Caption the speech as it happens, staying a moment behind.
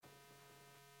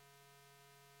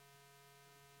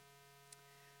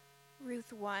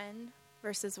Ruth 1,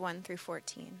 verses 1 through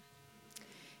 14.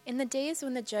 In the days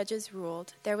when the judges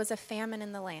ruled, there was a famine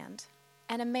in the land,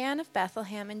 and a man of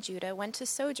Bethlehem in Judah went to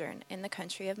sojourn in the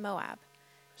country of Moab,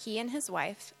 he and his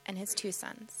wife and his 2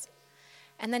 sons.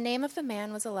 And the name of the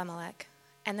man was Elimelech,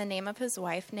 and the name of his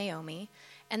wife Naomi,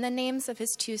 and the names of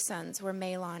his 2 sons were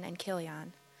Mahlon and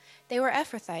Chilion. They were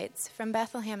Ephrathites from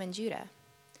Bethlehem in Judah.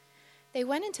 They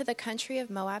went into the country of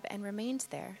Moab and remained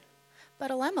there. But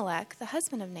Elimelech, the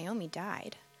husband of Naomi,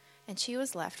 died, and she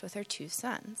was left with her 2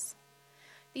 sons.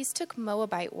 These took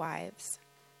Moabite wives.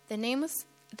 The name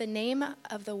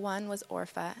of the one was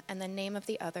Orpah, and the name of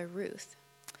the other Ruth.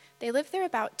 They lived there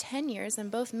about 10 years, and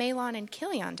both Mahlon and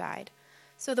Chilion died.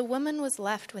 So the woman was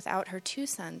left without her 2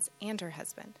 sons and her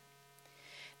husband.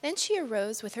 Then she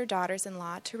arose with her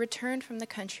daughters-in-law to return from the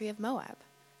country of Moab,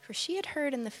 for she had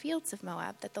heard in the fields of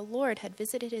Moab that the Lord had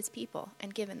visited his people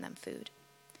and given them food.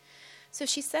 So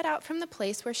she set out from the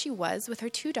place where she was with her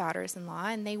 2 daughters-in-law,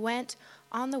 and they went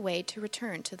on the way to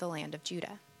return to the land of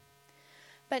Judah.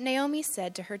 But Naomi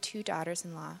said to her 2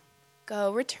 daughters-in-law,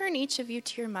 "Go, return each of you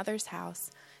to your mother's house.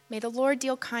 May the Lord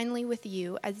deal kindly with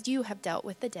you as you have dealt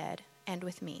with the dead and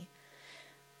with me.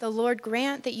 The Lord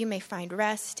grant that you may find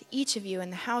rest, each of you in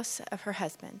the house of her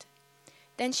husband."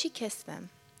 Then she kissed them,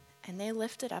 and they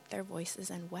lifted up their voices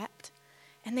and wept.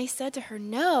 And they said to her,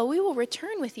 "No, we will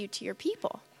return with you to your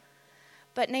people."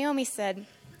 But Naomi said,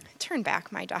 "Turn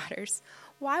back, my daughters.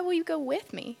 Why will you go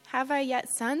with me? Have I yet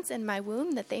sons in my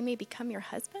womb that they may become your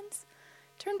husbands?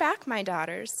 Turn back, my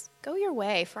daughters. Go your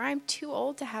way, for I am too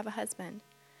old to have a husband.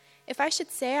 If I should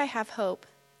say I have hope,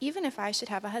 even if I should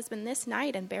have a husband this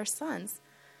night and bear sons,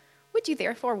 would you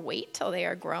therefore wait till they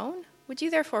are grown? Would you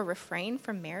therefore refrain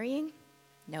from marrying?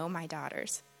 No, my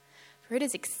daughters, for it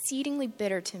is exceedingly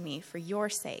bitter to me for your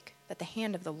sake that the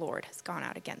hand of the Lord has gone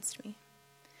out against me."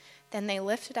 Then they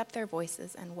lifted up their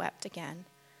voices and wept again.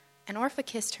 And Orpah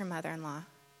kissed her mother-in-law,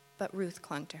 but Ruth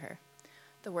clung to her.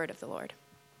 The word of the Lord.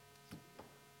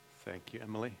 Thank you,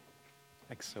 Emily.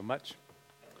 Thanks so much.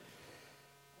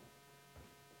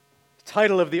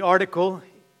 Title of the article,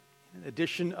 an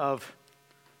edition of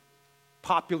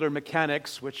Popular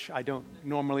Mechanics, which I don't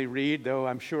normally read, though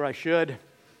I'm sure I should.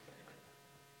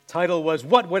 Title was,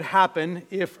 "What Would Happen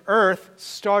If Earth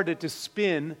Started to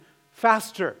Spin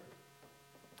Faster?"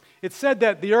 It said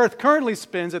that the Earth currently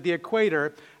spins at the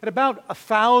equator at about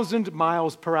 1,000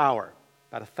 miles per hour.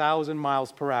 About 1,000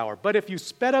 miles per hour. But if you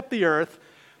sped up the Earth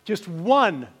just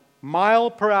 1 mile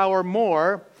per hour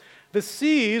more, the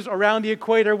seas around the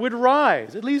equator would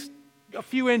rise at least a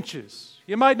few inches.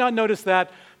 You might not notice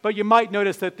that, but you might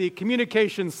notice that the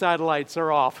communication satellites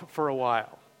are off for a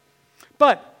while.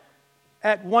 But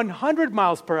at 100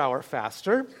 miles per hour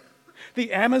faster,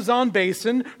 the Amazon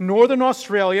basin, northern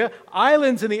Australia,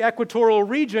 islands in the equatorial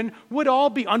region would all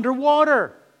be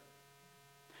underwater.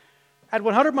 At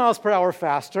 100 miles per hour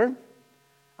faster,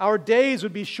 our days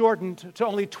would be shortened to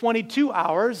only 22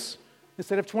 hours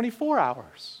instead of 24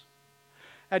 hours.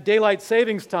 At daylight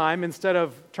savings time, instead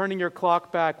of turning your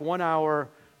clock back 1 hour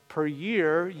per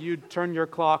year, you'd turn your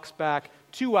clocks back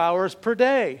 2 hours per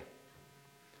day.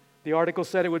 The article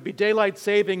said it would be daylight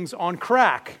savings on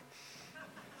crack.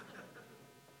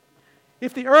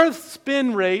 If the Earth's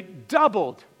spin rate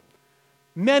doubled,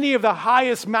 many of the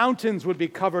highest mountains would be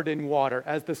covered in water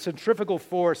as the centrifugal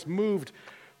force moved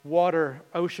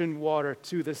ocean water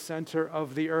to the center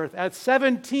of the Earth. At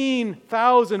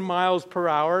 17,000 miles per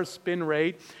hour spin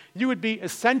rate, you would be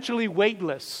essentially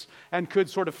weightless and could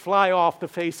sort of fly off the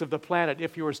face of the planet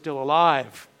if you were still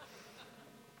alive.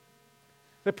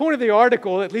 The point of the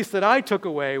article, at least that I took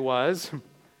away, was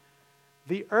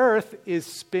the Earth is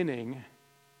spinning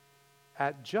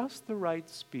at just the right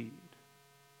speed.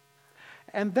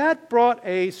 And that brought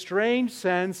a strange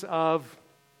sense of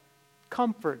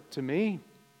comfort to me,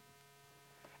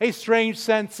 a strange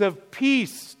sense of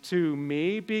peace to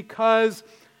me, because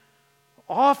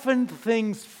often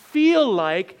things feel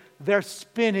like they're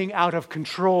spinning out of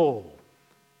control.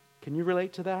 Can you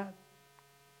relate to that?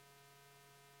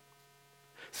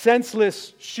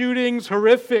 Senseless shootings,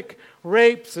 horrific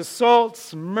rapes,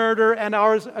 assaults, murder, and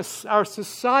our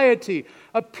society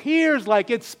appears like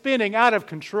it's spinning out of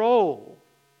control.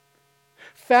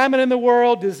 Famine in the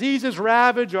world, diseases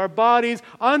ravage our bodies,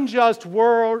 unjust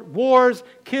wars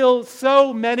kill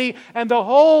so many, and the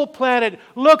whole planet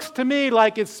looks to me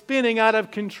like it's spinning out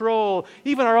of control.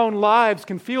 Even our own lives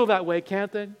can feel that way,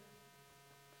 can't they?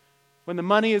 When the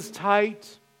money is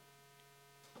tight,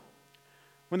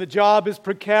 when the job is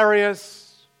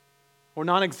precarious or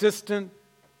non-existent,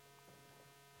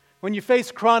 when you face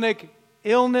chronic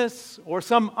illness or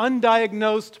some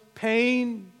undiagnosed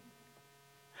pain,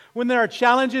 when there are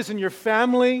challenges in your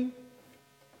family,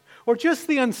 or just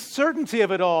the uncertainty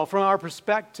of it all from our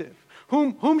perspective.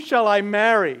 Whom shall I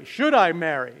marry? Should I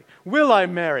marry? Will I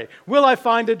marry? Will I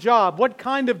find a job? What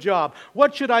kind of job?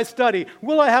 What should I study?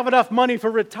 Will I have enough money for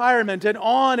retirement? And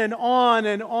on and on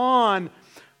and on.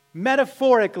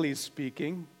 Metaphorically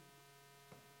speaking,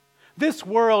 this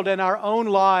world and our own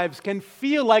lives can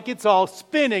feel like it's all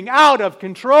spinning out of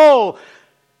control.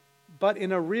 But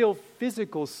in a real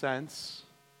physical sense,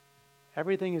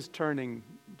 everything is turning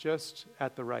just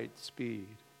at the right speed,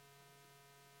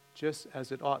 just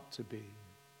as it ought to be.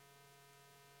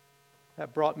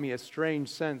 That brought me a strange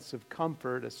sense of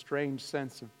comfort, a strange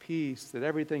sense of peace, that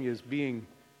everything is being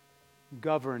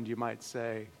governed, you might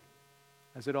say,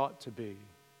 as it ought to be.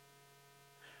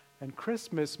 And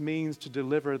Christmas means to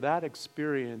deliver that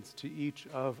experience to each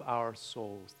of our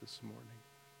souls this morning.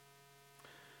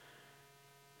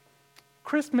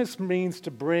 Christmas means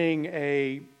to bring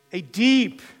a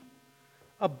deep,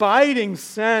 abiding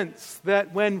sense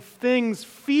that when things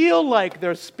feel like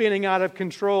they're spinning out of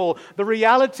control, the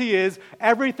reality is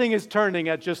everything is turning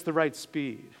at just the right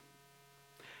speed.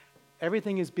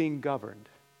 Everything is being governed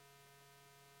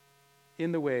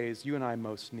in the ways you and I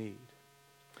most need.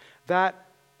 That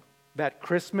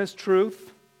Christmas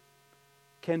truth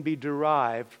can be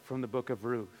derived from the book of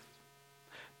Ruth.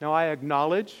 Now, I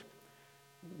acknowledge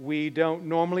we don't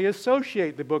normally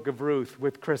associate the book of Ruth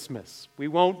with Christmas. We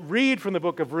won't read from the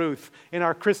book of Ruth in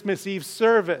our Christmas Eve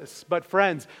service. But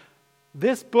friends,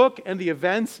 this book and the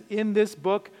events in this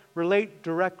book relate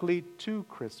directly to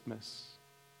Christmas.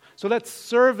 So let's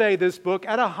survey this book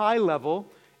at a high level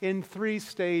in 3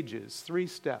 stages, 3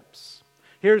 steps.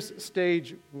 Here's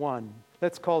stage 1.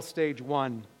 Let's call stage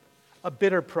 1 a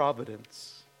bitter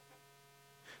providence.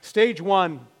 Stage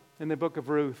 1 in the book of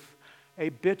Ruth, a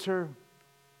bitter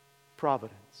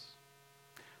providence.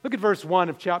 Look at verse 1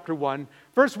 of chapter 1.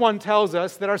 Verse 1 tells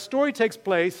us that our story takes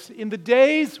place in the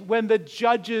days when the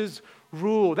judges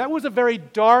ruled. That was a very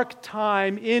dark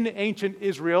time in ancient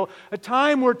Israel, a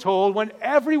time, we're told, when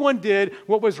everyone did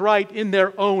what was right in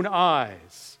their own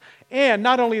eyes. And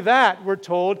not only that, we're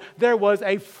told, there was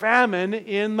a famine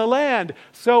in the land.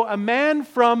 So a man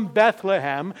from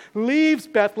Bethlehem leaves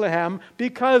Bethlehem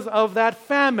because of that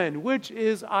famine, which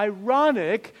is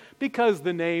ironic because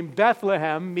the name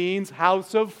Bethlehem means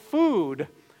house of food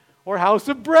or house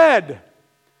of bread.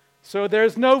 So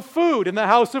there's no food in the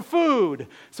house of food.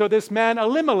 So this man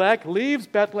Elimelech leaves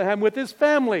Bethlehem with his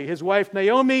family, his wife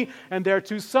Naomi and their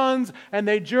 2 sons, and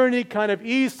they journey kind of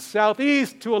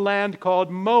southeast to a land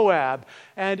called Moab.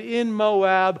 And in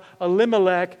Moab,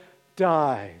 Elimelech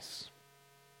dies.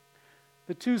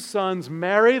 The 2 sons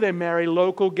marry. They marry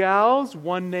local gals,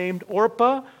 one named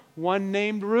Orpah, one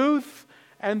named Ruth,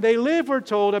 and they live, we're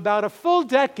told, about a full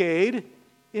decade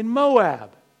in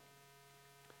Moab.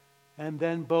 And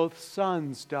then both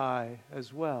sons die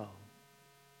as well.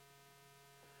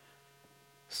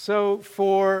 So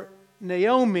for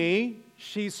Naomi,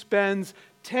 she spends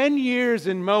 10 years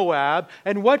in Moab,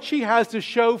 and what she has to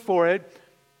show for it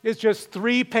is just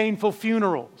 3 painful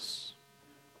funerals.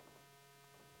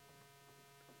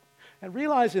 And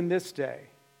realize in this day,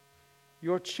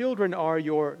 your children are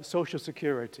your Social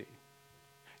Security,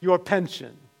 your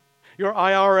pension, your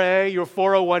IRA, your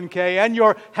 401k, and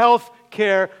your health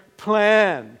care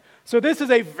plan. So this is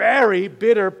a very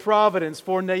bitter providence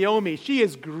for Naomi. She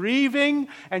is grieving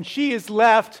and she is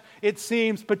left, it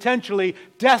seems, potentially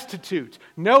destitute.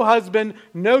 No husband,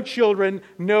 no children,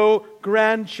 no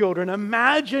grandchildren.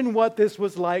 Imagine what this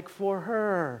was like for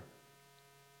her.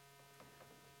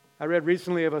 I read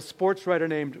recently of a sports writer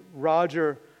named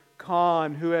Roger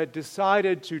Kahn who had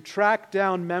decided to track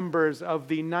down members of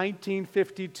the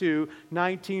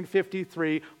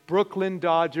 1952-1953 Brooklyn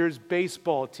Dodgers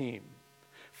baseball team.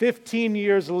 15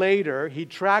 years later, he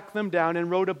tracked them down and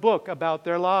wrote a book about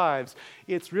their lives.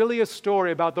 It's really a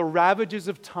story about the ravages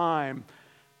of time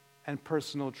and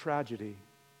personal tragedy.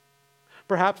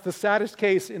 Perhaps the saddest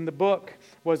case in the book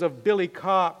was of Billy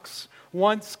Cox,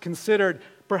 once considered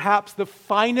perhaps the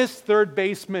finest third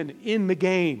baseman in the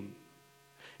game.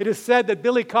 It is said that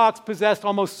Billy Cox possessed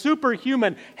almost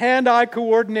superhuman hand-eye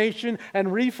coordination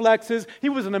and reflexes. He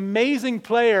was an amazing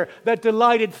player that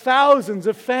delighted thousands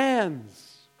of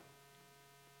fans.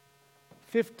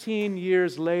 15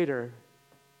 years later,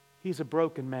 he's a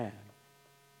broken man.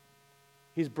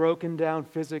 He's broken down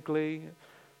physically.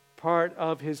 Part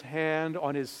of his hand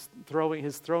on his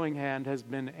throwing hand has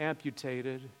been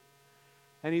amputated.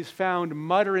 And he's found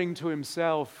muttering to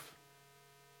himself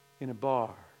in a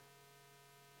bar.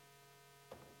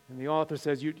 And the author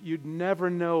says, you'd never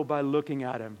know by looking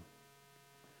at him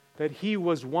that he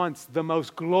was once the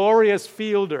most glorious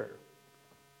fielder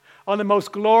on the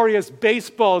most glorious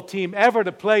baseball team ever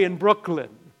to play in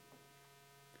Brooklyn.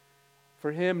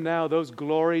 For him now, those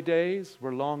glory days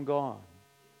were long gone.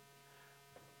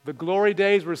 The glory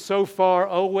days were so far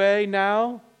away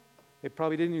now, they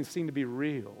probably didn't even seem to be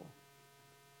real.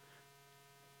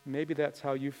 Maybe that's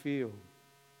how you feel.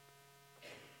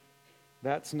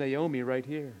 That's Naomi right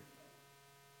here.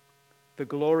 The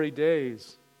glory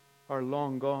days are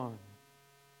long gone.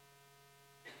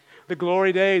 The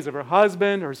glory days of her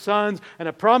husband, her sons, and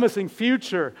a promising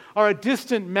future are a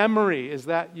distant memory. Is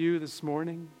that you this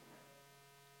morning?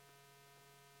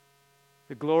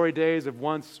 The glory days of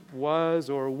once was,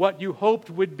 or what you hoped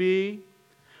would be.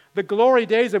 The glory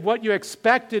days of what you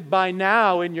expected by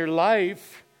now in your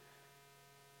life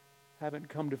haven't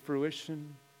come to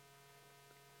fruition.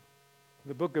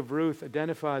 The book of Ruth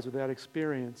identifies with that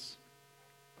experience.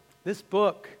 This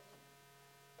book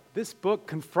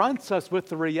confronts us with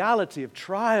the reality of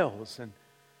trials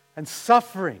and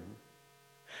suffering.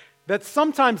 That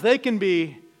sometimes they can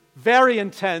be very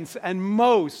intense and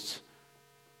most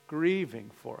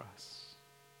grieving for us.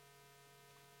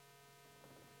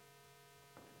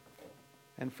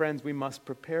 And friends, we must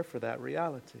prepare for that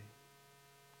reality.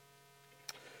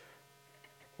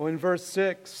 Well, in verse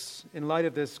 6, in light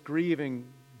of this grieving,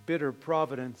 bitter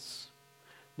providence,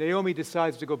 Naomi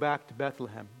decides to go back to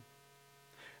Bethlehem.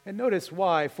 And notice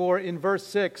why. For in verse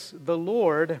 6, the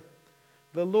Lord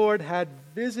had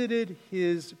visited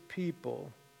his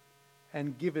people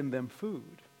and given them food.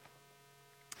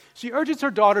 She urges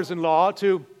her daughters-in-law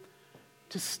to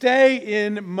stay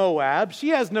in Moab. She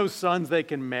has no sons they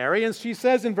can marry. And she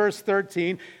says in verse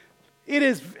 13, it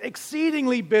is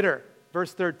exceedingly bitter.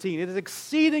 Verse 13, it is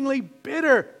exceedingly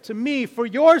bitter to me for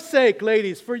your sake,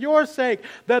 ladies, for your sake,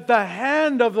 that the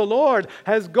hand of the Lord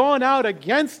has gone out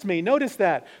against me. Notice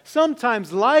that.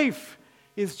 Sometimes life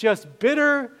is just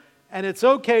bitter, and it's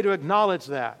okay to acknowledge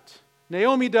that.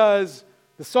 Naomi does,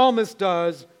 the psalmist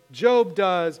does, Job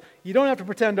does. You don't have to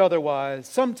pretend otherwise.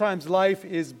 Sometimes life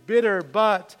is bitter,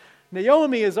 but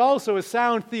Naomi is also a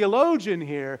sound theologian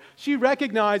here. She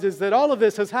recognizes that all of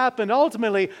this has happened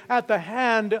ultimately at the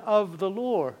hand of the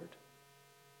Lord.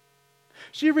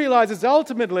 She realizes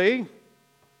ultimately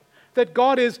that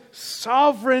God is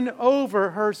sovereign over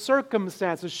her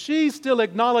circumstances. She still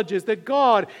acknowledges that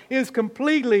God is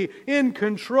completely in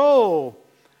control.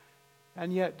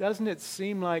 And yet, doesn't it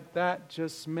seem like that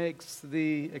just makes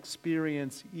the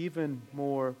experience even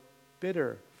more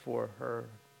bitter for her?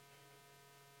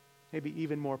 Maybe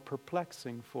even more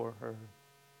perplexing for her,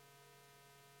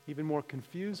 even more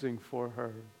confusing for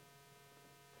her.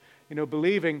 You know,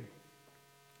 believing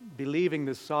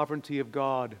the sovereignty of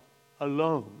God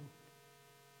alone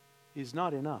is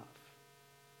not enough.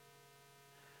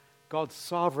 God's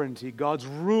sovereignty, God's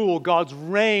rule, God's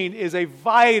reign is a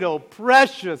vital,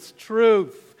 precious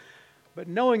truth. But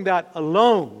knowing that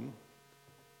alone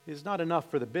is not enough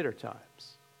for the bitter times.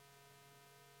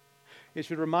 It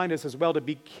should remind us as well to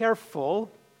be careful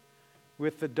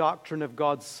with the doctrine of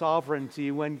God's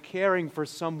sovereignty when caring for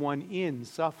someone in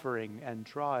suffering and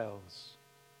trials.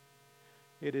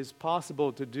 It is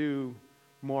possible to do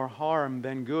more harm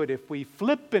than good if we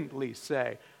flippantly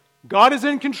say, God is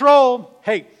in control.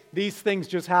 Hey, these things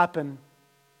just happen.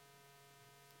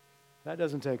 That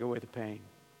doesn't take away the pain.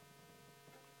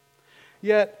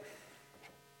 Yet,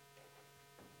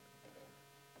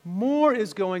 more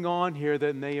is going on here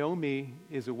than Naomi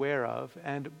is aware of,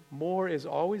 and more is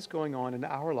always going on in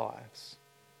our lives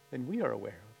than we are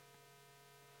aware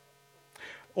of.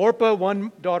 Orpah,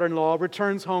 one daughter-in-law,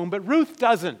 returns home, but Ruth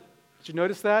doesn't. Did you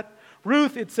notice that?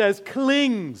 Ruth, it says,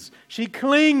 clings. She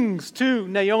clings to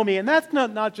Naomi, and that's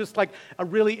not just like a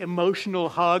really emotional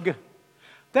hug.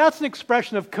 That's an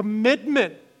expression of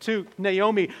commitment to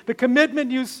Naomi. The commitment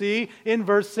you see in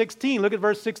verse 16. Look at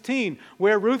verse 16,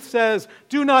 where Ruth says,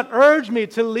 do not urge me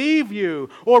to leave you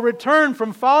or return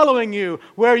from following you.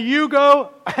 Where you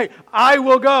go, I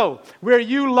will go. Where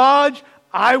you lodge,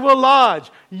 I will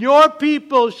lodge. Your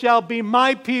people shall be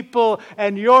my people,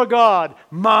 and your God,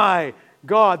 my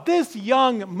God. This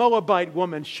young Moabite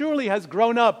woman surely has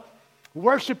grown up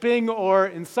worshiping or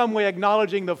in some way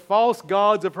acknowledging the false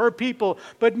gods of her people.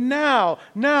 But now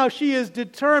she is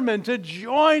determined to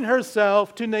join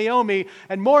herself to Naomi,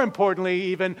 and more importantly,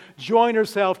 even join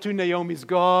herself to Naomi's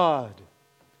God.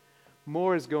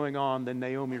 More is going on than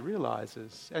Naomi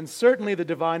realizes. And certainly the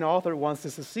divine author wants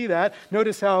us to see that.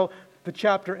 Notice how the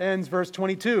chapter ends, verse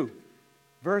 22.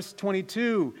 Verse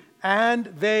 22, and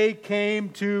they came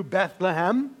to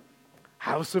Bethlehem,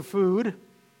 house of food,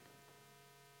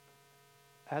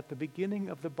 at the beginning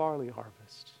of the barley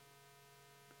harvest.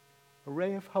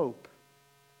 ray of hope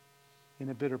in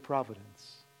a bitter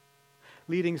providence.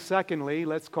 Leading secondly,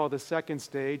 let's call the second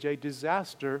stage a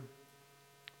disaster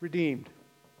redeemed.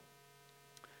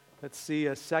 Let's see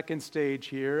a second stage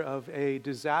here of a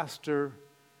disaster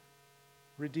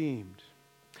redeemed.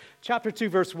 Chapter 2,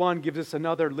 verse 1 gives us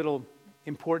another little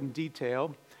important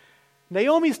detail.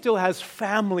 Naomi still has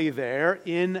family there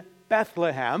in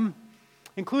Bethlehem,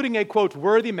 including a, quote,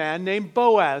 worthy man named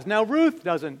Boaz. Now, Ruth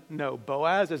doesn't know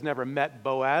Boaz, has never met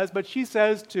Boaz, but she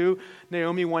says to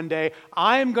Naomi one day,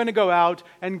 I'm going to go out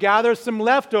and gather some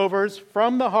leftovers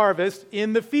from the harvest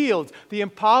in the fields. The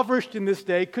impoverished in this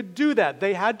day could do that.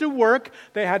 They had to work,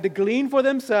 they had to glean for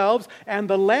themselves, and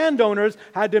the landowners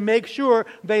had to make sure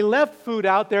they left food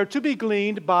out there to be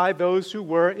gleaned by those who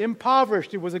were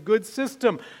impoverished. It was a good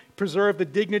system. Preserve the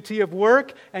dignity of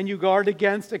work, and you guard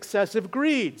against excessive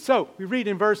greed. So, we read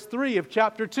in verse 3 of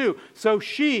chapter 2, so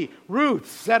she,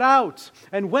 Ruth, set out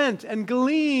and went and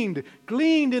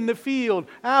gleaned in the field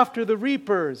after the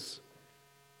reapers.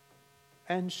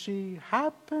 And she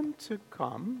happened to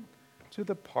come to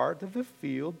the part of the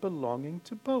field belonging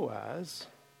to Boaz,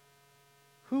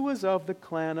 who was of the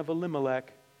clan of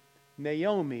Elimelech,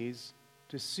 Naomi's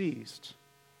deceased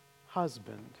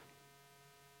husband.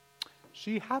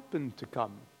 She happened to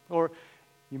come, or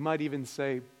you might even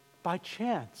say, by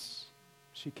chance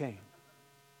she came.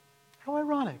 How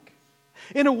ironic.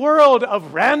 In a world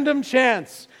of random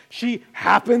chance, she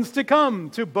happens to come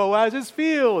to Boaz's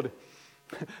field.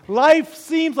 Life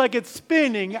seems like it's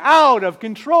spinning out of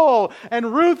control,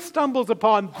 and Ruth stumbles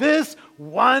upon this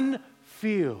one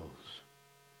field.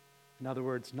 In other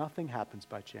words, nothing happens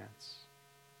by chance.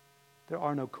 There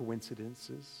are no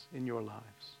coincidences in your lives.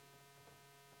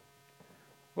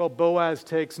 Well, Boaz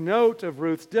takes note of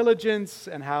Ruth's diligence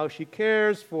and how she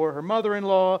cares for her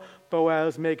mother-in-law.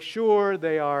 Boaz makes sure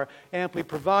they are amply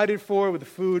provided for with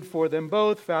food for them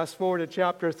both. Fast forward to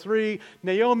chapter 3.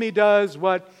 Naomi does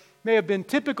what may have been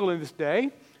typical in this day.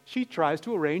 She tries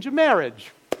to arrange a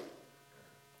marriage.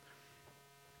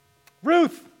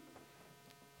 Ruth,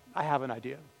 I have an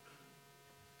idea.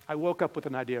 I woke up with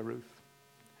an idea, Ruth.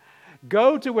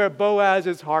 Go to where Boaz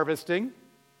is harvesting.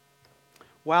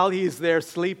 While he's there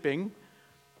sleeping,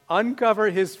 uncover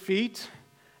his feet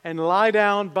and lie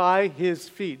down by his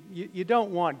feet. You don't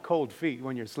want cold feet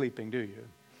when you're sleeping, do you?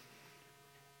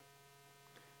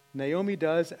 Ruth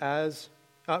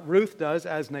does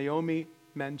as Naomi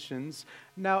mentions.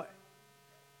 Now,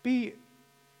 be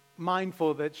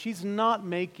mindful that she's not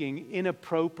making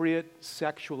inappropriate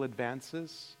sexual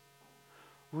advances.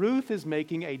 Ruth is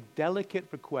making a delicate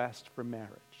request for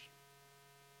marriage.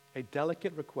 A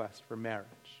delicate request for marriage.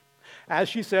 As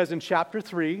she says in chapter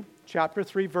 3,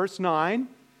 verse 9,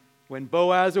 when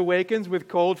Boaz awakens with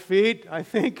cold feet, I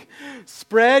think,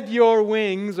 spread your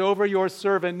wings over your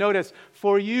servant. Notice,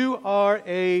 for you are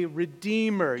a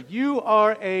redeemer. You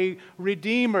are a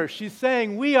redeemer. She's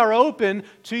saying, we are open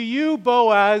to you,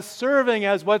 Boaz, serving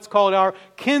as what's called our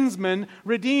kinsman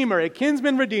redeemer. A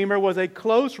kinsman redeemer was a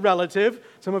close relative,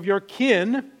 some of your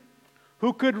kin,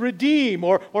 who could redeem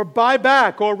or buy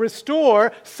back or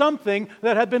restore something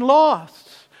that had been lost.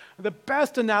 The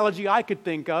best analogy I could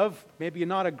think of, maybe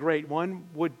not a great one,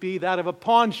 would be that of a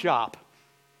pawn shop.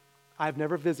 I've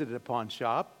never visited a pawn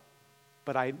shop,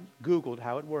 but I Googled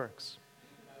how it works.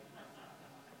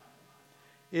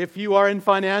 If you are in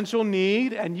financial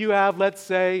need and you have, let's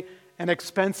say, an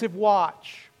expensive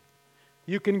watch,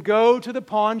 you can go to the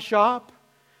pawn shop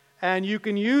and you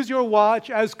can use your watch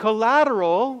as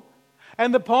collateral,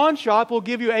 and the pawn shop will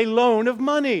give you a loan of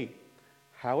money.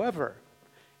 However,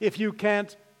 if you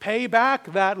can't pay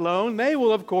back that loan, they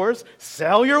will, of course,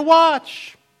 sell your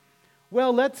watch.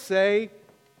 Well, let's say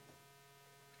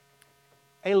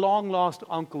a long-lost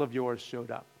uncle of yours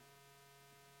showed up.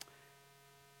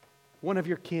 One of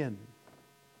your kin.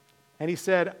 And he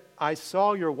said, I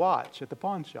saw your watch at the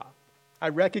pawn shop. I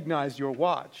recognized your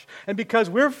watch. And because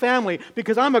we're family,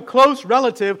 because I'm a close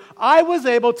relative, I was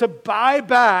able to buy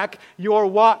back your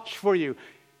watch for you.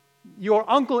 Your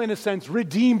uncle, in a sense,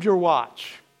 redeemed your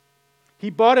watch. He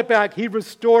bought it back. He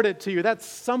restored it to you. That's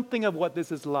something of what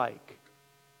this is like.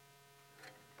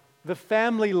 The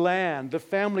family land, the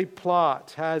family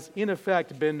plot has, in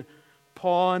effect, been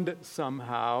pawned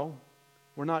somehow.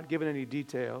 We're not given any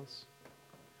details.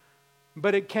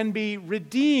 But it can be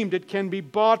redeemed. It can be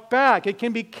bought back. It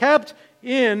can be kept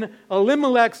in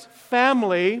Elimelech's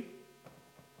family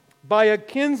by a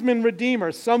kinsman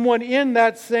redeemer, someone in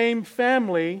that same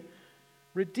family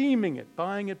redeeming it,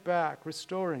 buying it back,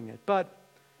 restoring it. But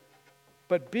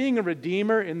being a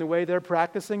redeemer in the way they're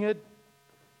practicing it,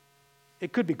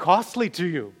 it could be costly to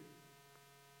you.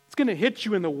 It's going to hit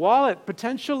you in the wallet,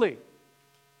 potentially.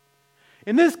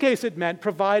 In this case, it meant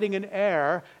providing an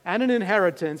heir and an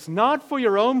inheritance, not for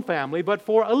your own family, but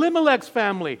for Elimelech's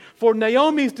family, for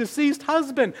Naomi's deceased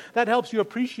husband. That helps you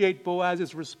appreciate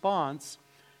Boaz's response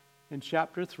in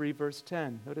chapter 3, verse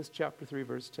 10. Notice chapter 3,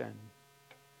 verse 10.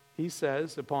 He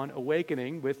says, upon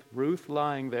awakening with Ruth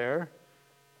lying there,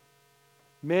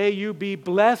 "May you be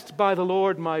blessed by the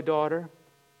Lord, my daughter.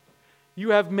 You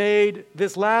have made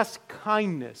this last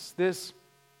kindness, this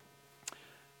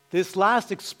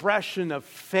last expression of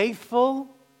faithful,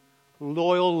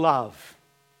 loyal love.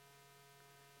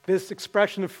 This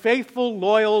expression of faithful,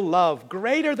 loyal love,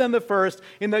 greater than the first,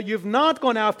 in that you've not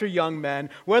gone after young men,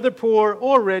 whether poor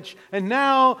or rich. And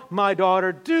now, my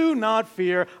daughter, do not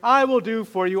fear. I will do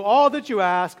for you all that you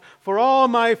ask, for all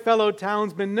my fellow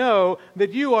townsmen know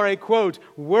that you are a, quote,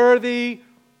 worthy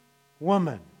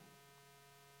woman."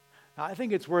 Now, I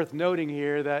think it's worth noting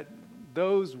here that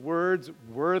those words,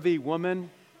 worthy woman,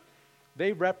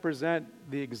 they represent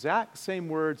the exact same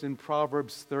words in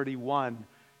Proverbs 31,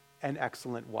 an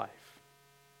excellent wife.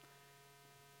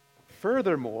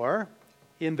 Furthermore,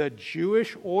 in the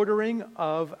Jewish ordering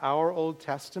of our Old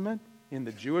Testament, in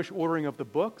the Jewish ordering of the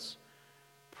books,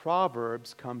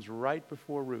 Proverbs comes right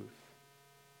before Ruth.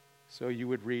 So you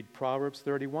would read Proverbs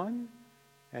 31,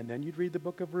 and then you'd read the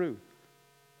book of Ruth.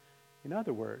 In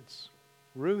other words,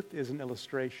 Ruth is an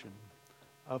illustration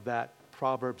of that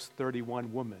Proverbs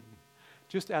 31 woman.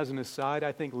 Just as an aside,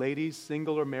 I think ladies,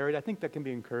 single or married, I think that can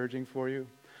be encouraging for you.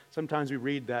 Sometimes we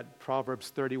read that Proverbs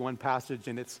 31 passage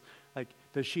and it's like,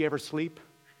 does she ever sleep?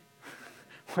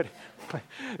 What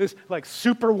this like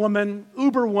superwoman,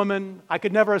 uber woman, I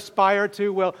could never aspire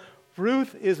to. Well,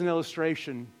 Ruth is an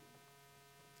illustration.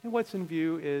 And what's in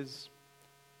view is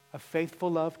a faithful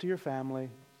love to your family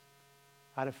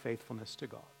out of faithfulness to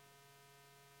God,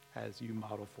 as you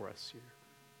model for us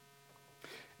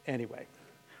here. Anyway,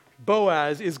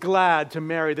 Boaz is glad to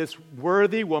marry this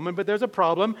worthy woman, but there's a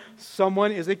problem.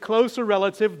 Someone is a closer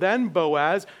relative than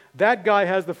Boaz. That guy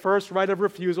has the first right of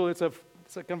refusal. It's a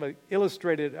kind of an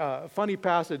illustrated, funny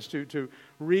passage to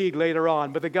read later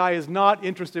on. But the guy is not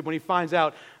interested when he finds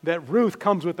out that Ruth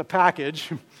comes with the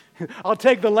package. I'll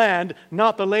take the land,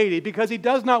 not the lady, because he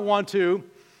does not want to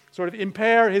sort of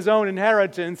impair his own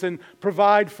inheritance and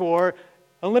provide for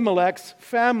Elimelech's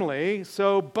family.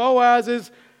 So Boaz is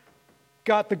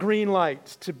got the green light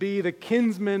to be the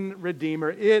kinsman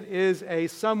redeemer. It is a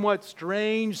somewhat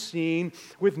strange scene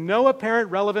with no apparent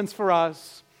relevance for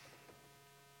us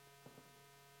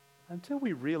until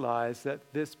we realize that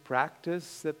this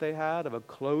practice that they had of a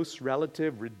close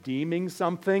relative redeeming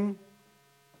something,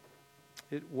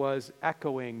 it was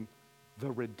echoing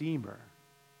the Redeemer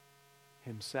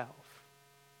himself.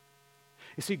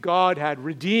 You see, God had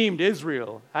redeemed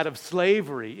Israel out of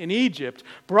slavery in Egypt,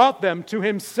 brought them to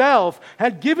himself,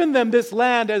 had given them this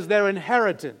land as their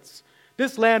inheritance.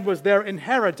 This land was their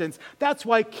inheritance. That's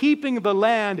why keeping the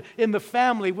land in the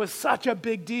family was such a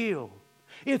big deal.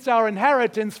 It's our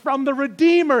inheritance from the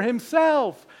Redeemer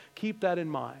himself. Keep that in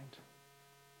mind.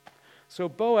 So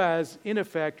Boaz, in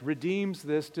effect, redeems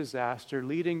this disaster,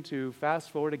 leading to, fast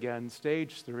forward again,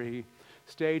 stage three.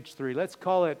 Let's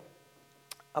call it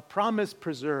a promise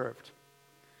preserved.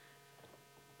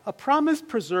 A promise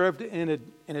preserved in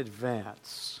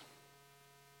advance.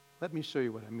 Let me show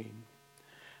you what I mean.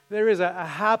 There is a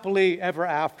happily ever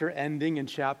after ending in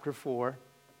chapter 4.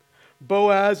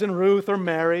 Boaz and Ruth are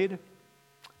married.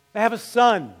 They have a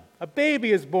son. A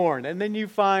baby is born. And then you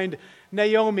find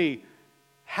Naomi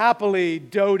happily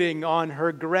doting on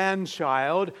her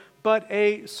grandchild. But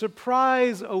a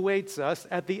surprise awaits us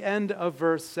at the end of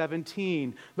verse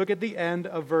 17. Look at the end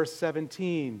of verse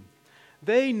 17.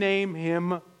 They name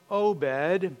him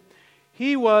Obed.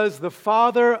 He was the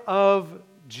father of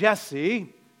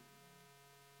Jesse,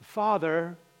 the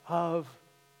father of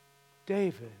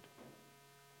David.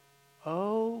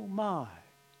 Oh my.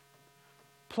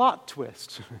 Plot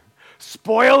twist.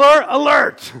 Spoiler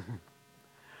alert.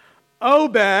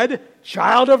 Obed,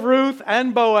 child of Ruth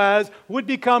and Boaz, would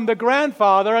become the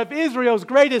grandfather of Israel's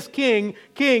greatest king,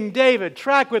 King David.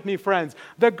 Track with me, friends.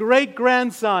 The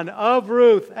great-grandson of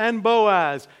Ruth and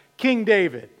Boaz, King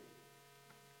David.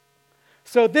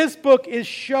 So this book is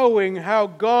showing how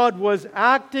God was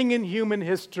acting in human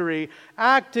history,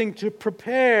 acting to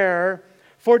prepare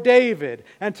for David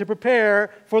and to prepare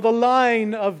for the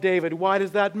line of David. Why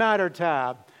does that matter,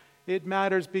 Tab? It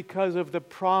matters because of the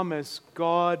promise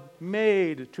God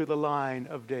made to the line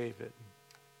of David.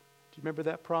 Do you remember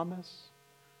that promise?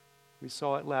 We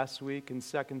saw it last week in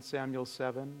 2 Samuel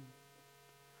 7.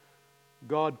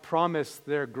 God promised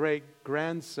their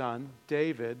great-grandson,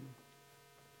 David,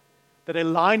 that a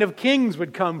line of kings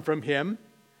would come from him,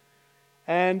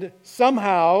 and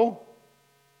somehow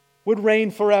would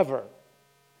reign forever.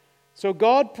 So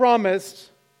God promised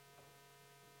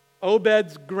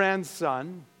Obed's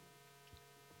grandson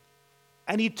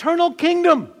an eternal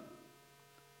kingdom,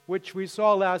 which we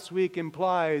saw last week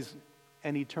implies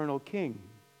an eternal king,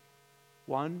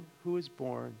 one who is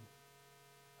born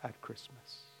at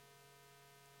Christmas.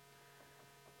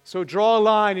 So draw a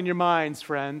line in your minds,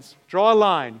 friends. Draw a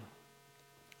line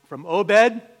from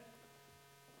Obed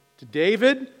to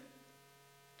David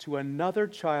to another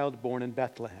child born in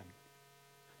Bethlehem.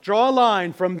 Draw a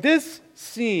line from this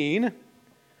scene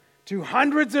to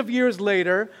hundreds of years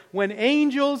later when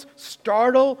angels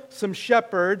startle some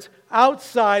shepherds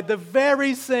outside the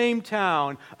very same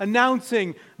town,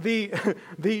 announcing the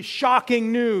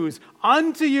shocking news.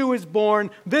 Unto you is born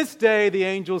this day, the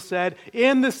angel said,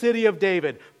 in the city of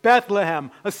David, Bethlehem,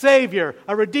 a Savior,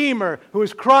 a Redeemer, who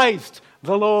is Christ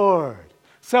the Lord.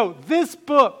 So this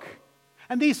book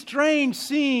and these strange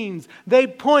scenes, they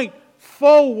point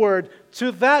forward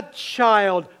to that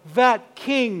child, that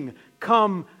king,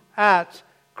 come at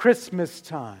Christmas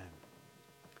time.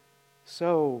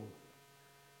 So,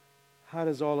 how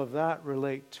does all of that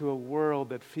relate to a world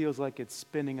that feels like it's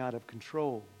spinning out of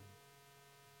control?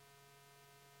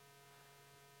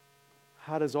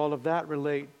 How does all of that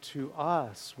relate to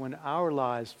us when our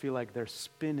lives feel like they're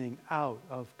spinning out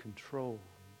of control?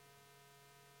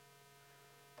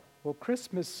 Well,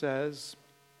 Christmas says,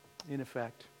 in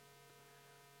effect,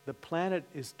 the planet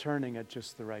is turning at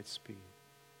just the right speed.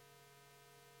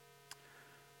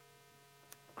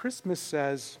 Christmas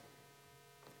says,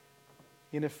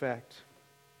 in effect,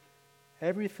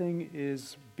 everything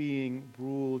is being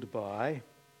ruled by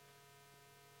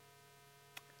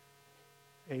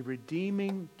a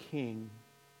redeeming king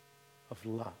of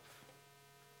love.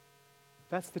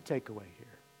 That's the takeaway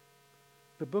here.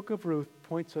 The book of Ruth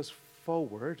points us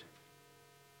forward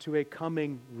to a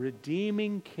coming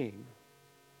redeeming king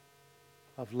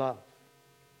of love.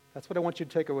 That's what I want you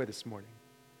to take away this morning.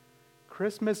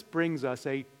 Christmas brings us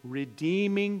a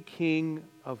redeeming king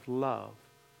of love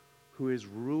who is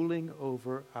ruling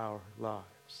over our lives.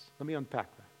 Let me unpack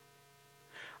that.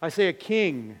 I say a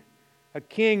king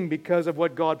because of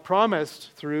what God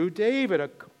promised through David, a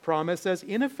promise that's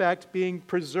in effect being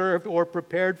preserved or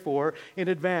prepared for in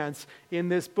advance in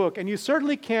this book. And you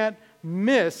certainly can't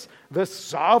miss the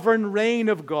sovereign reign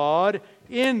of God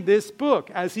in this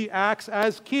book as he acts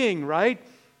as king, right?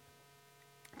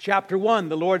 Chapter 1,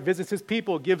 the Lord visits his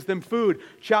people, gives them food.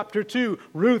 Chapter 2,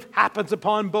 Ruth happens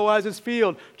upon Boaz's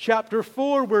field. Chapter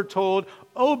 4, we're told,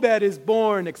 Obed is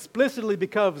born explicitly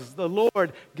because the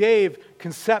Lord gave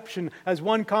conception. As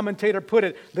one commentator put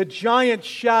it, the giant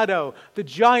shadow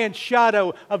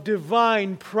of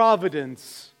divine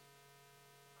providence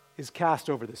is cast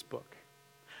over this book.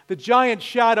 The giant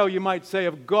shadow, you might say,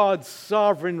 of God's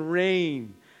sovereign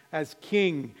reign as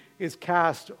king is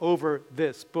cast over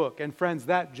this book. And friends,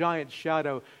 that giant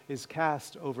shadow is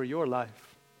cast over your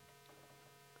life.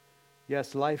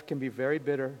 Yes, life can be very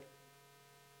bitter.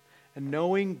 And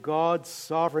knowing God's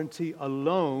sovereignty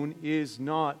alone is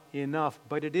not enough,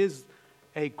 but it is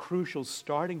a crucial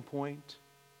starting point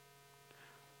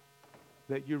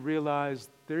that you realize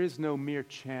there is no mere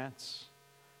chance,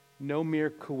 no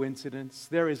mere coincidence.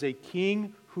 There is a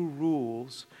king who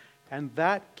rules, and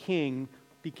that king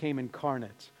became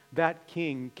incarnate. That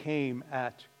king came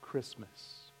at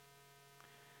Christmas.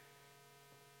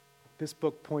 This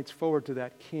book points forward to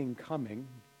that king coming,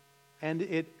 and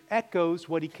it echoes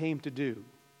what he came to do.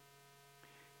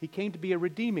 He came to be a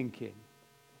redeeming king.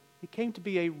 He came to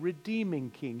be a redeeming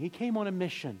king. He came on a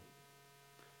mission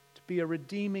to be a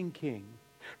redeeming king.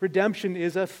 Redemption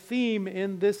is a theme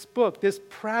in this book, this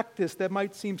practice that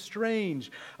might seem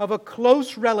strange of a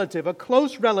close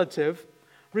relative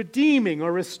redeeming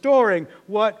or restoring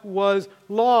what was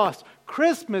lost.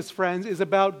 Christmas, friends, is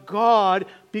about God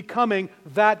becoming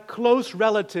that close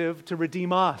relative to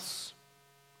redeem us.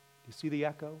 You see the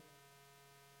echo?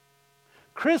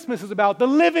 Christmas is about the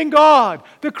living God,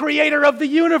 the creator of the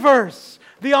universe,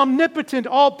 the omnipotent,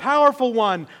 all-powerful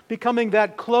one, becoming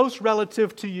that close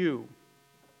relative to you,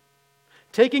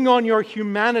 taking on your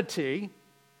humanity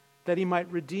that he might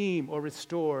redeem or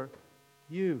restore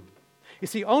you. You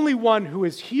see, only one who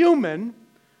is human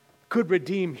could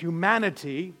redeem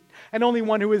humanity, and only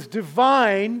one who is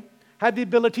divine had the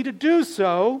ability to do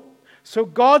so. So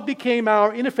God became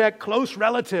our, in effect, close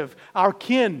relative, our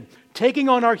kin, taking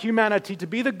on our humanity to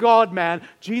be the God-man,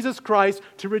 Jesus Christ,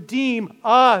 to redeem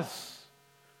us.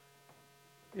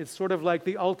 It's sort of like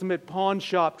the ultimate pawn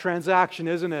shop transaction,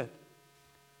 isn't it?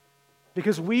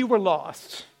 Because we were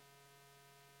lost.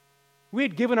 We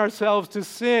had given ourselves to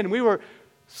sin. We were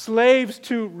slaves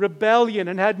to rebellion,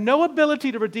 and had no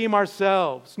ability to redeem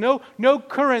ourselves, no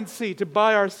currency to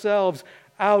buy ourselves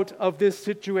out of this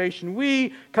situation.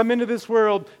 We come into this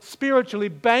world spiritually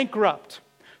bankrupt.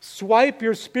 Swipe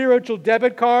your spiritual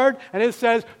debit card and it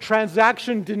says,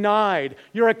 transaction denied.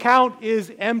 Your account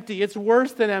is empty. It's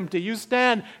worse than empty. You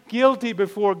stand guilty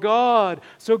before God.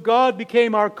 So God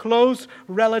became our close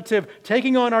relative,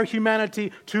 taking on our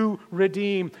humanity to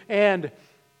redeem. And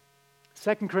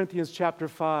 2 Corinthians chapter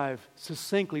 5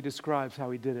 succinctly describes how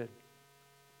he did it.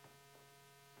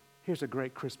 Here's a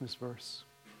great Christmas verse.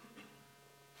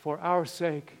 For our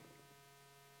sake,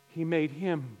 he made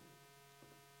him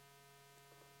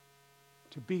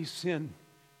to be sin,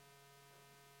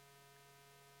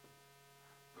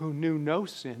 who knew no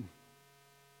sin,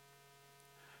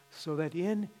 so that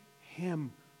in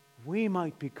him we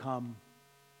might become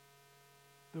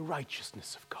the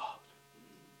righteousness of God.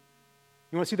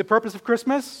 You want to see the purpose of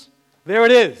Christmas? There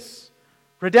it is.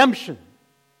 Redemption.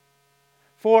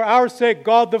 For our sake,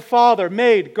 God the Father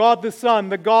made God the Son,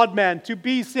 the God-man, to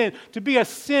be sin, to be a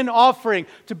sin offering,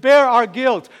 to bear our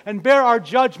guilt and bear our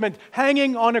judgment,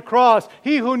 hanging on a cross.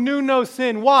 He who knew no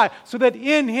sin. Why? So that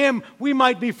in him we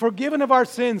might be forgiven of our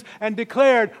sins and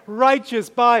declared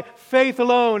righteous by faith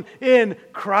alone in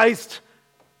Christ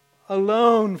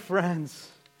alone, friends.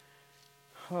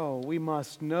 Oh, we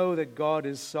must know that God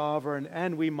is sovereign,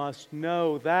 and we must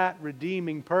know that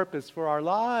redeeming purpose for our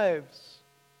lives.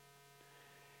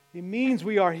 It means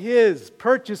we are his,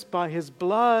 purchased by his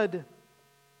blood.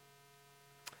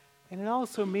 And it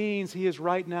also means he is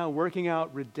right now working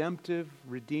out redemptive,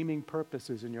 redeeming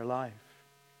purposes in your life.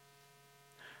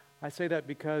 I say that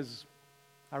because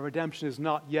our redemption is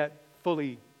not yet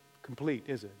fully complete,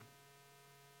 is it?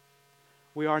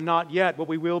 We are not yet what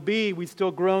we will be. We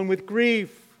still groan with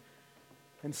grief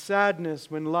and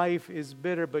sadness when life is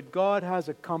bitter. But God has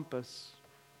a compass.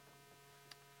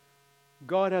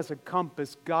 God has a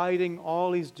compass guiding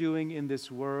all he's doing in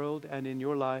this world and in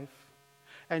your life.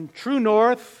 And true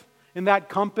north in that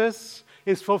compass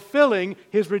is fulfilling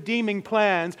his redeeming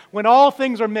plans when all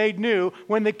things are made new,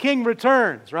 when the King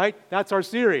returns, right? That's our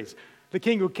series. The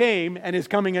King who came and is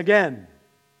coming again.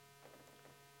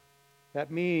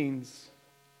 That means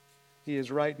he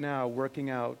is right now working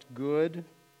out good,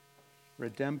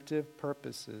 redemptive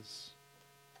purposes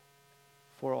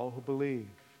for all who believe.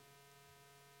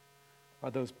 Are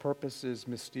those purposes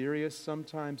mysterious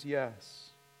sometimes? Yes.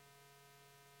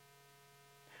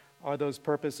 Are those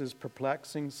purposes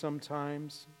perplexing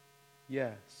sometimes?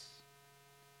 Yes.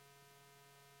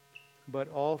 But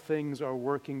all things are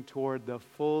working toward the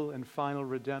full and final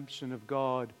redemption of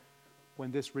God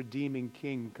when this redeeming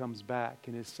King comes back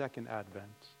in his second advent.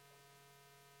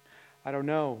 I don't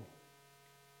know.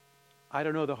 I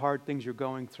don't know the hard things you're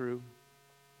going through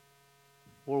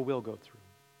or will go through.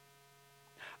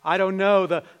 I don't know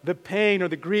the pain or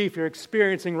the grief you're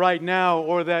experiencing right now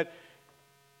or that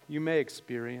you may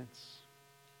experience.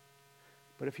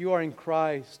 But if you are in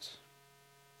Christ,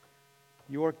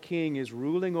 your King is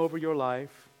ruling over your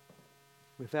life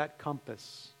with that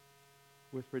compass,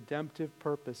 with redemptive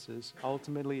purposes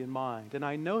ultimately in mind. And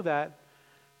I know that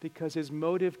because his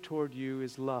motive toward you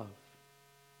is love.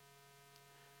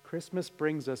 Christmas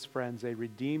brings us, friends, a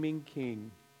redeeming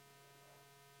King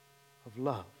of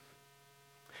love.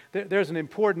 There's an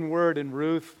important word in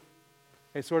Ruth,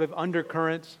 a sort of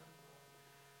undercurrent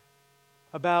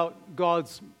about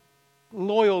God's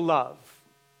loyal love,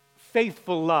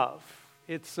 faithful love.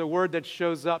 It's a word that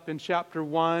shows up in chapter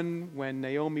 1 when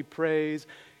Naomi prays.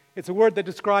 It's a word that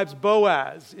describes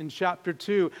Boaz in chapter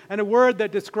 2, and a word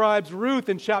that describes Ruth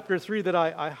in chapter 3 that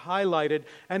I highlighted.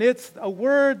 And it's a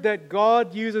word that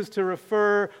God uses to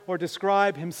refer or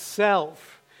describe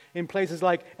himself in places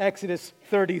like Exodus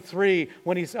 34,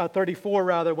 when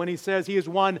he says he is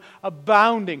one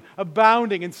abounding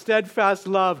in steadfast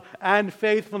love and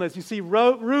faithfulness. You see,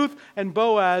 Ruth and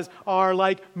Boaz are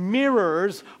like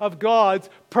mirrors of God's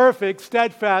perfect,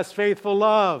 steadfast, faithful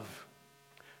love.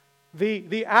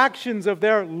 The actions of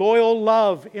their loyal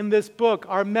love in this book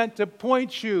are meant to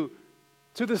point you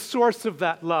to the source of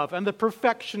that love and the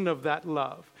perfection of that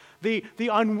love. The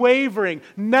unwavering,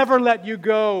 never let you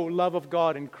go love of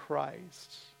God in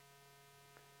Christ.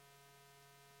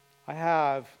 I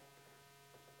have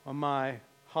on my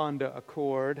Honda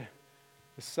Accord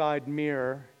a side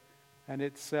mirror, and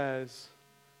it says,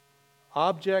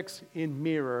 "Objects in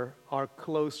mirror are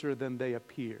closer than they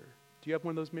appear." Do you have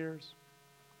one of those mirrors?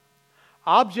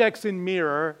 Objects in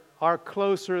mirror are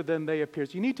closer than they appear.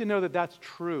 So you need to know that that's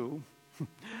true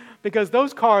because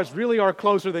those cars really are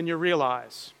closer than you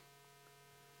realize.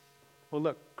 Well,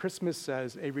 look, Christmas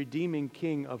says a redeeming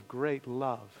King of great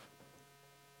love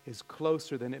is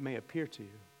closer than it may appear to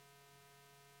you.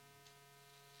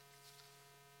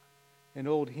 An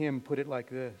old hymn put it like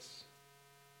this: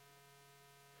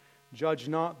 judge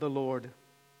not the Lord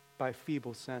by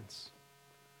feeble sense.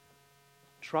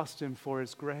 Trust Him for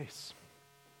His grace.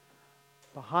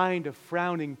 Behind a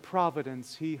frowning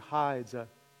providence, He hides a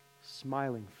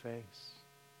smiling face.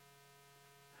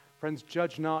 Friends,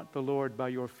 judge not the Lord by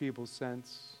your feeble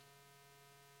sense.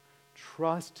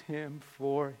 Trust Him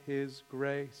for His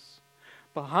grace.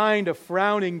 Behind a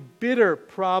frowning, bitter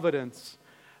providence,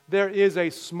 there is a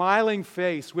smiling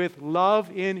face with love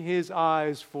in His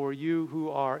eyes for you who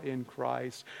are in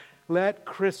Christ. Let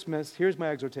Christmas, here's my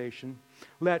exhortation,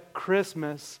 let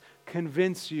Christmas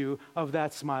convince you of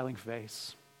that smiling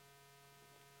face.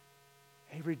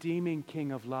 A redeeming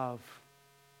King of love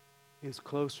is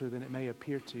closer than it may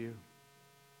appear to you.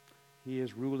 He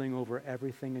is ruling over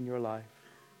everything in your life.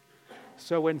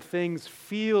 So when things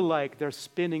feel like they're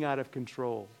spinning out of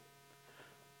control,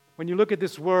 when you look at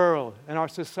this world and our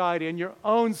society and your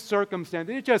own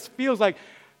circumstances, it just feels like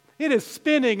it is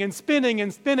spinning and spinning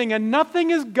and spinning, and nothing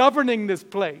is governing this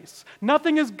place.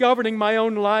 Nothing is governing my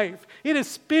own life. It is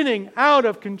spinning out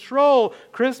of control.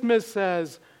 Christmas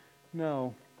says,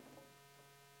 no,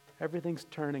 everything's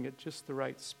turning at just the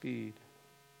right speed.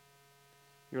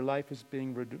 Your life is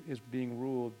being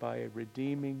ruled by a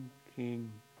redeeming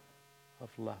King of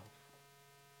love.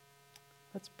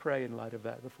 Let's pray in light of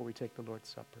that before we take the Lord's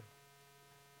Supper.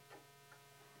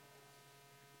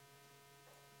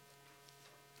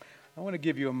 I want to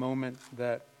give you a moment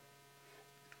that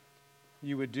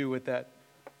you would do what that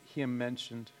hymn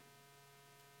mentioned.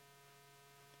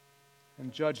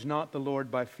 And judge not the Lord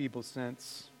by feeble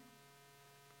sense.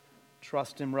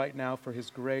 Trust Him right now for His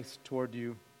grace toward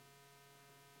you.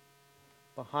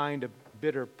 Behind a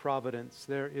bitter providence,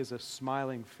 there is a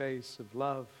smiling face of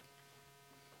love.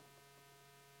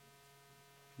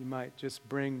 You might just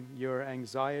bring your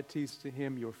anxieties to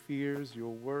Him, your fears, your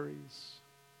worries,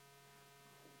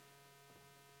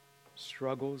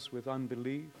 struggles with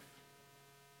unbelief.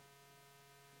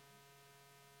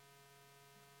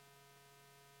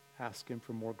 Ask Him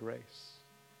for more grace.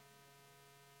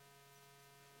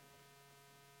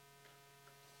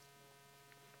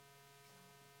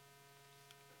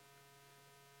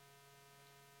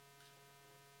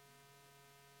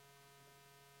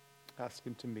 Ask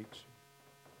Him to meet you.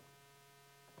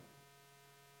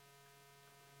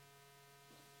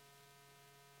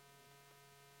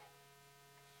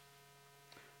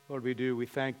 Lord, we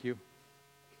thank You.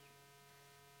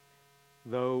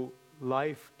 Though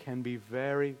life can be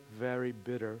very, very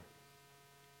bitter,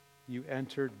 You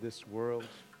entered this world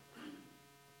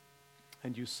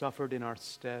and You suffered in our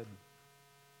stead.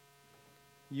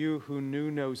 You who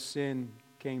knew no sin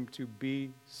came to be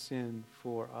sin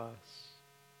for us.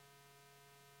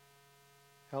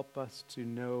 Help us to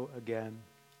know again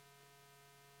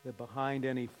that behind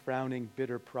any frowning,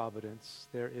 bitter providence,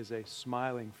 there is a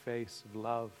smiling face of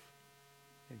love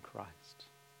in Christ.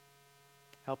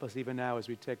 Help us even now as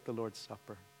we take the Lord's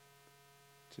Supper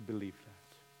to believe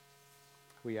that.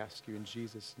 We ask You in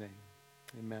Jesus' name.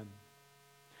 Amen.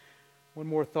 One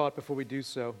more thought before we do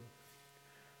so.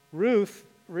 Ruth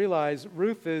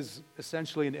is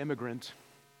essentially an immigrant.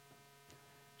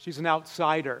 She's an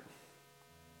outsider.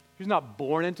 She's not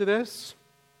born into this.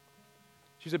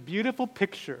 She's a beautiful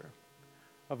picture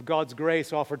of God's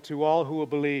grace offered to all who will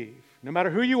believe. No matter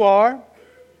who you are, no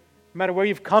matter where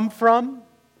you've come from,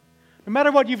 no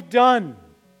matter what you've done.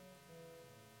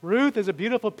 Ruth is a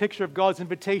beautiful picture of God's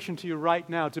invitation to you right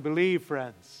now to believe,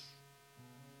 friends.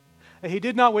 That He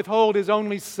did not withhold His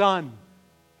only Son,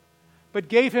 but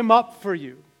gave Him up for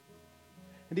you.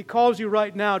 And He calls you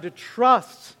right now to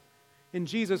trust in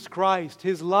Jesus Christ,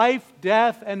 His life,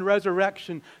 death, and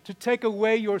resurrection to take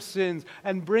away your sins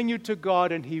and bring you to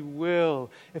God, and He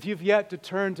will. If you've yet to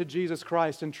turn to Jesus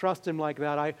Christ and trust Him like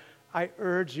that, I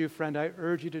urge you, friend, I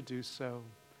urge you to do so.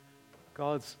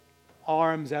 God's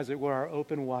arms, as it were, are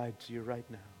open wide to you right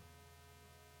now.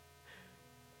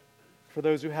 For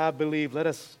those who have believed, let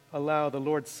us allow the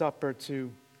Lord's Supper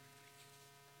to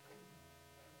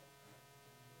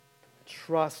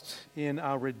trust in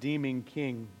our redeeming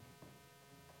King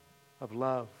of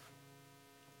love.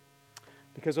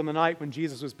 Because on the night when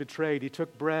Jesus was betrayed, He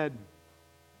took bread.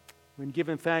 When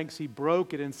given thanks, He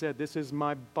broke it and said, "This is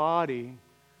my body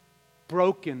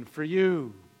broken for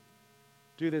you.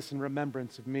 Do this in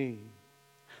remembrance of me."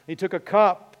 He took a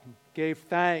cup, gave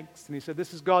thanks, and He said,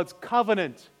 "This is God's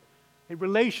covenant, a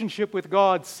relationship with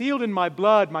God sealed in my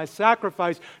blood, my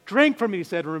sacrifice. Drink from it," He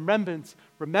said, "in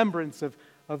remembrance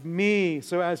of me."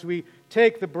 So as we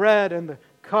take the bread and the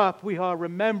cup, we are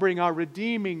remembering our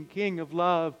redeeming King of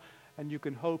love, and you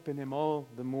can hope in Him all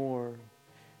the more.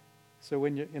 So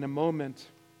when you're in a moment,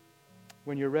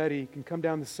 when you're ready, you can come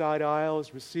down the side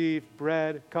aisles, receive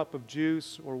bread, a cup of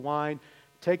juice or wine,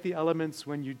 take the elements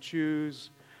when you choose,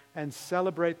 and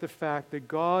celebrate the fact that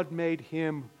God made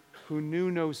Him who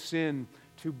knew no sin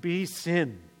to be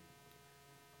sin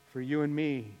for you and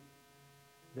me,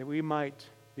 that we might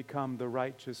become the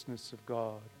righteousness of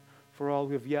God. For all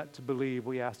who have yet to believe,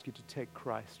 we ask you to take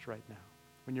Christ right now.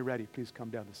 When you're ready, please come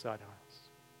down the side aisles.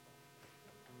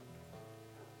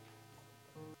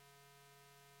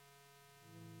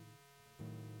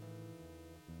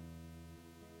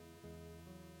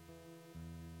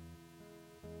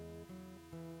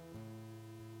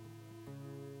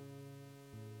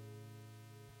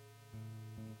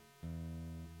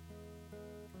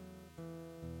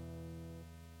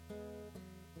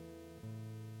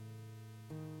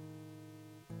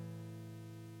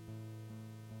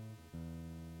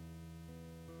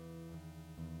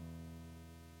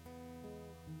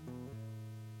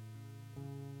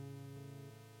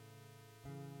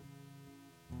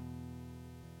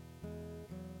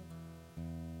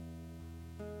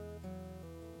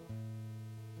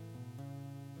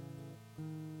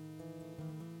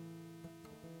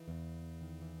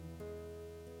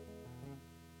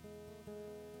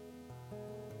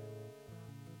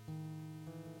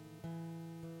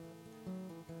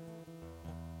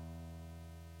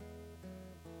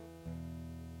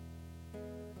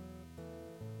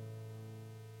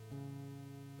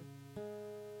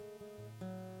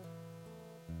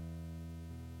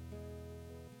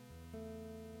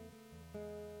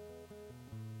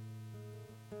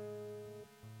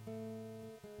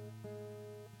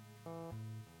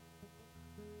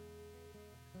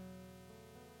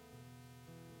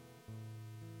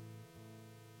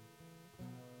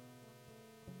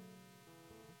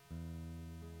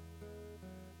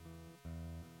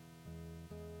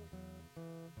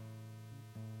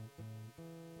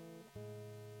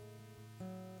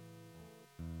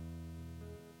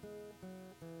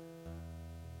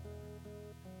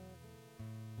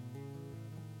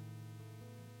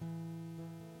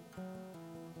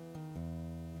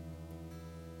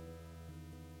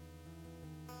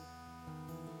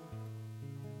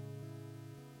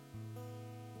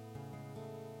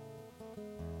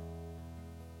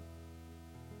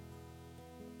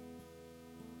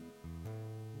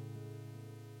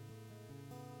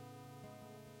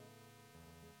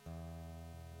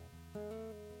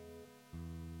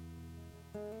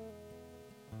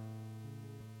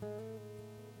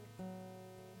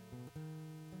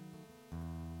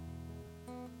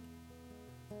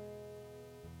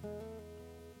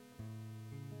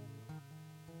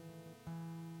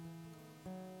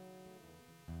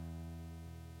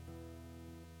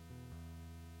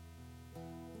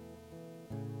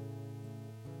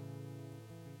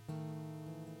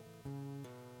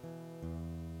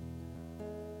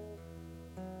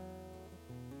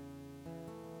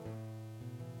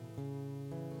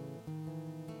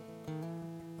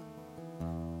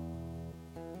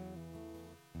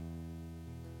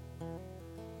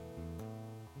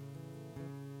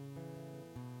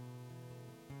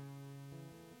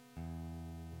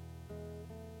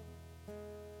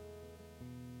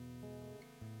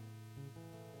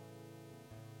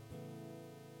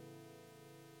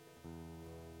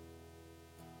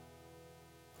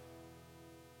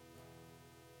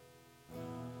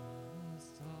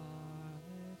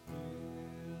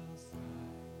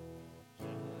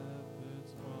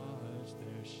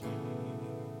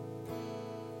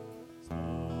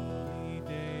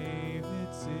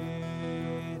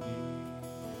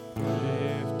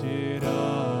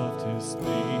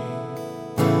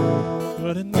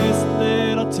 But in this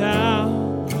little town